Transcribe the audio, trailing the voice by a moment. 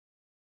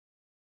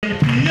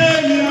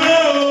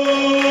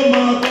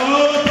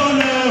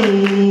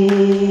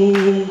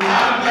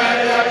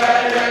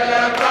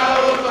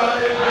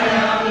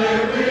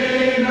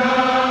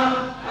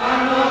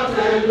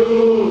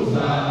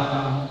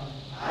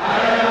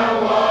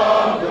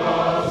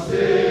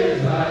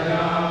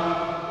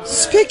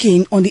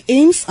Speaking on the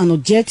aims and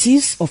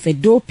objectives of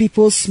Edo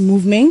People's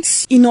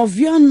Movement in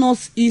Ovia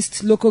North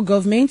East local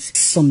government,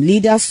 some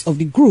leaders of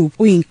the group,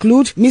 who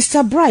include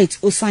Mr. Bright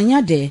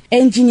Osanyade,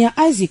 Engineer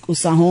Isaac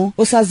Osahon,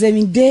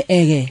 Osazemide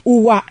Ere,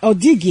 Uwa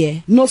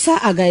Odigye, Nosa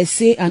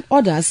Agaese, and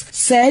others,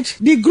 said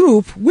the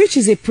group, which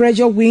is a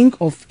pressure wing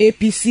of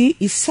APC,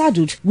 is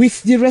saddled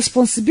with the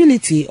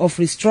responsibility of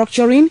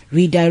restructuring,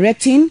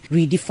 redirecting,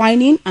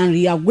 redefining, and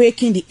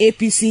reawakening the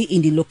APC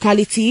in the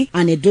locality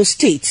and Edo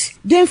State.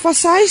 They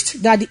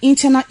emphasized that the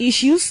internal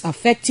issues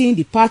affecting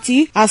the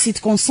party as it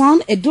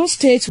concerns Edo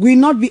State will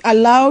not be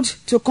allowed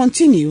to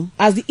continue,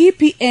 as the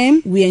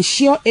EPM will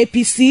ensure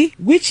APC,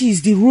 which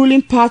is the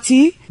ruling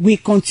party, will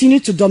continue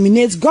to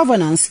dominate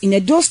governance in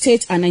Edo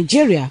State and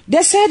Nigeria.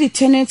 They said the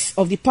tenets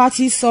of the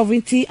party's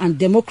sovereignty and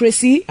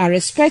democracy are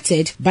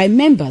respected by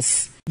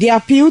members. They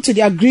appeal to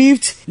the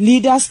aggrieved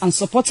leaders and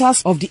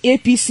supporters of the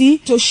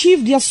APC to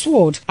sheathe their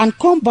sword and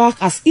come back,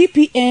 as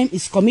EPM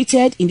is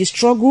committed in the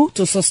struggle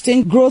to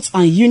sustain growth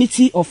and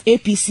unity of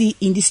APC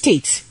in the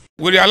state.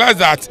 We realize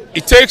that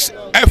it takes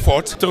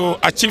effort to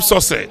achieve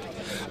success,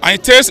 and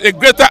it takes a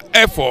greater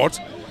effort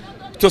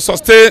to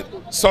sustain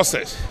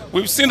success.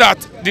 We've seen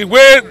that the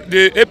way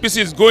the APC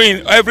is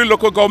going, every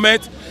local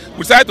government,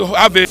 we decided to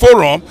have a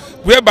forum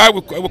whereby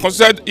we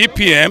consider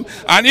EPM,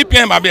 and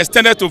EPM will be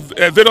extended to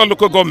various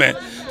local government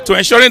to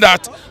ensuring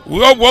that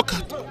we all work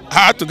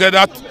hard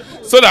together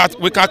so that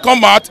we can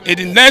come out in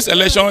the next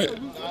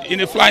election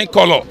in a flying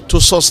color.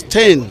 To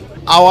sustain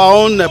our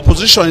own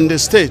position in the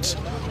state,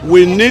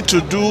 we need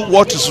to do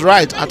what is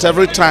right at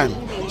every time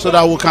so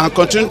that we can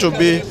continue to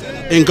be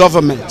in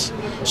government.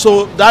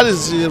 So that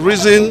is the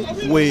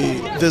reason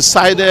we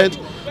decided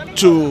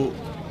to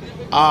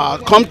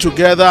come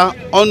together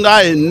under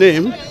a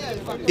name,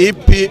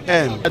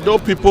 EPM. Edo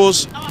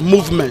People's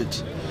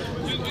Movement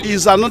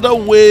is another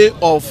way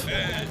of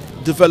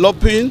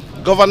developing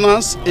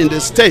governance in the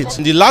state.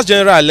 In the last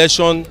general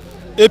election,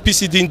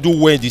 APC didn't do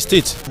well in the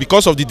state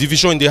because of the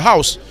division in the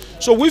House.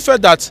 So we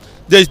felt that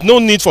there is no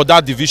need for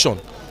that division.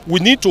 We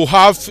need to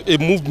have a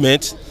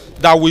movement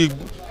that will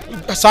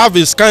serve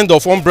as kind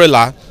of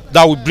umbrella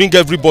that will bring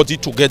everybody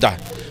together.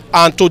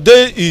 And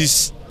today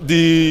is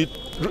the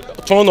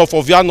turn of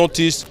Ovia North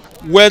East,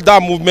 where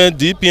that movement,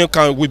 the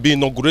EPM, will be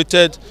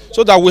inaugurated,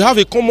 so that we have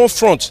a common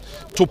front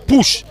to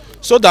push,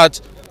 so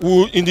that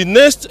in the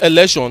next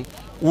election,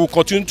 we will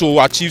continue to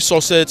achieve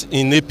success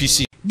in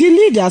APC. The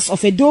leaders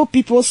of Edo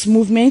People's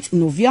Movement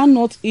in Ovia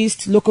North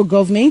East local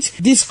government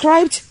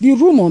described the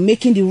rumor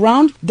making the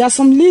round that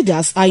some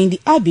leaders are in the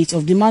habit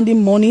of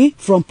demanding money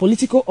from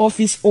political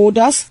office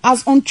holders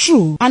as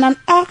untrue and an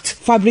act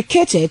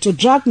fabricated to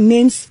drag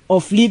names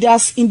of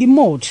leaders in the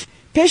mud.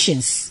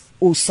 Patience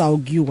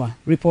Osaogiwa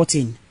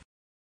reporting.